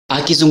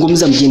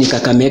Akizungumza mjini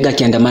Kakamega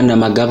akiandamana na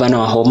magavana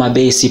wa Homa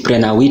Bay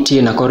Cyprian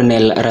Awiti na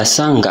Cornel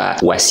Rasanga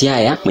wa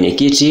Siaya,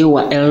 mwenyekiti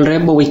wa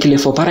El-Reb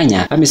Wycliffe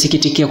Oparanya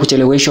amesikitikia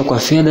kucheleweshwa kwa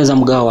fedha za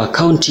mgao wa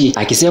kaunti,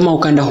 akisema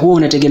ukanda huo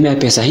unategemea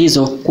pesa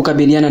hizo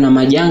kukabiliana na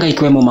majanga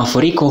ikiwemo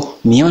mafuriko,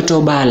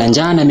 mioto, baa la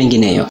njaa na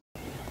mengineyo.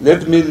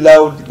 Let me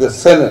laud the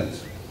Senate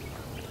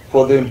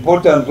for the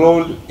important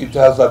role it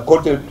has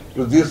accorded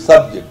to this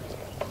subject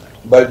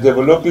by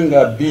developing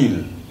a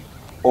bill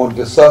on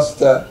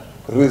disaster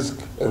risk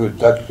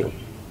reduction.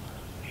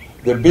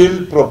 The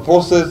bill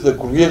proposes the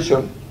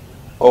creation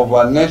of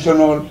a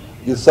national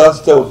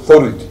disaster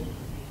authority.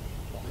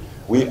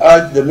 We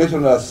urge the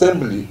National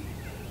Assembly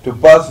to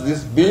pass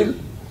this bill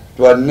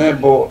to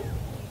enable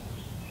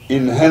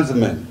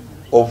enhancement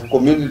of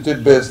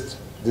community-based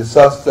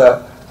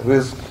disaster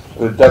risk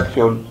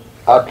reduction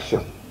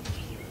action.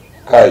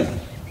 Kai.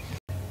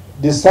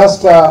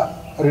 Disaster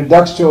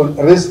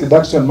risk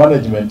reduction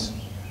management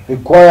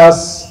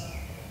requires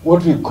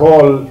what we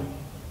call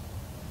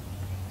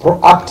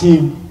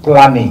proactive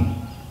planning.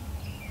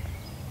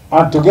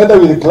 And together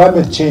with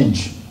climate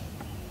change,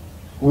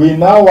 we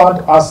now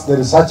want us, the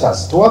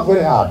researchers, to work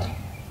very hard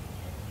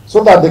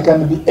so that they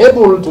can be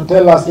able to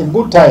tell us in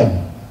good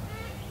time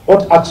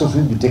what actions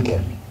will be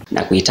taken.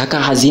 Na kuitaka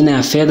hazina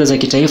ya fedha za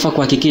kitaifa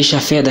kuhakikisha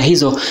fedha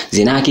hizo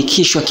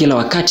zinahakikishwa kila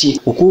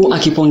wakati, huku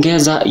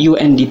akipongeza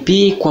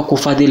UNDP kwa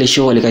kufadhili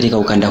shughuli katika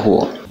ukanda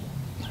huo.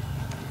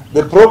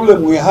 The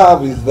problem we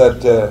have is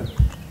that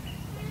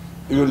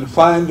you will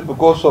find,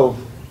 because of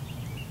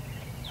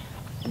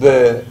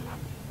the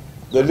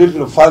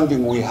little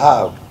funding we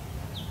have,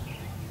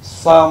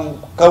 some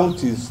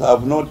counties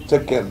have not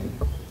taken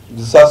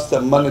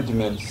disaster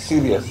management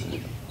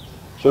seriously.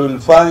 So you'll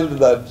find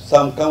that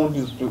some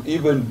counties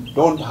even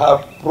don't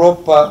have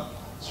proper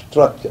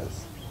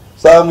structures.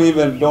 Some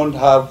even don't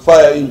have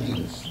fire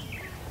engines,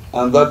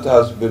 and that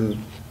has been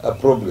a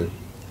problem.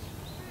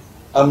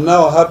 I'm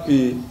now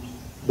happy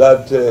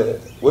that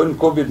when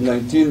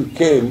COVID-19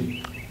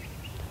 came,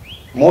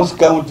 most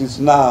counties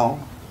now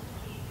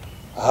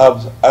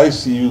have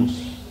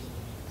ICUs.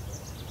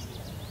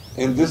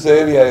 In this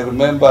area, I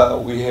remember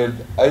we had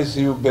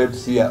ICU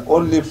beds here,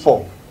 only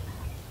 4.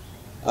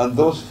 And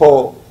those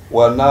 4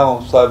 were now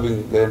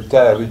serving the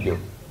entire region.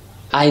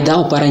 Aidha,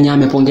 Oparanya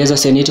amepongeza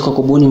Seneti kwa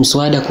kubuni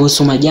mswada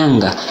kuhusu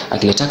majanga,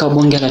 akilitaka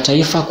bunge la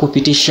taifa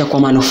kupitisha kwa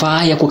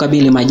manufaa ya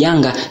kukabili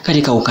majanga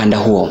katika ukanda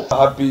huo.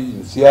 Happy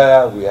in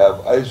Siaya, we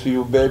have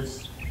ICU beds.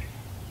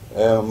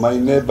 My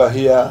neighbor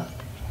here,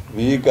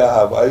 Vihiga,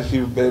 have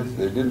ICU beds.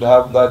 They didn't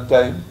have that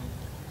time.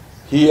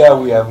 Here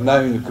we have now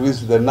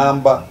increased the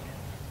number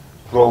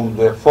from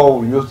the 4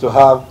 we used to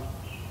have.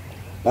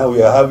 Now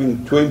we are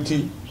having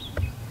 20,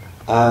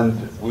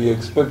 and we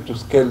expect to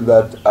scale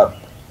that up.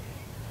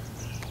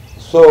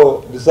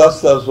 So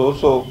disasters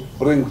also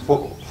bring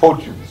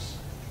fortunes.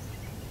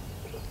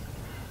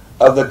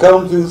 As the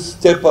counties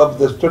step up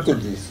the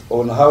strategies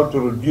on how to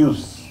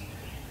reduce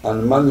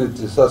and manage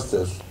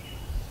disasters,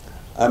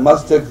 I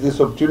must take this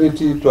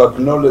opportunity to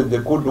acknowledge the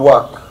good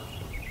work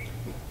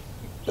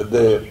that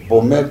the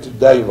Bomet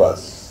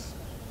divers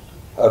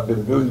have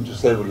been doing to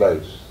save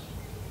lives.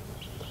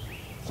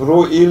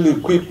 Through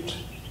ill-equipped,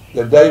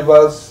 the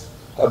divers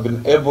have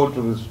been able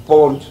to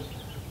respond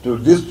to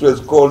distress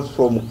calls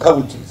from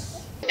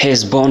counties.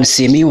 Hezbon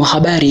Simiu,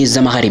 habari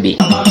za Magharibi.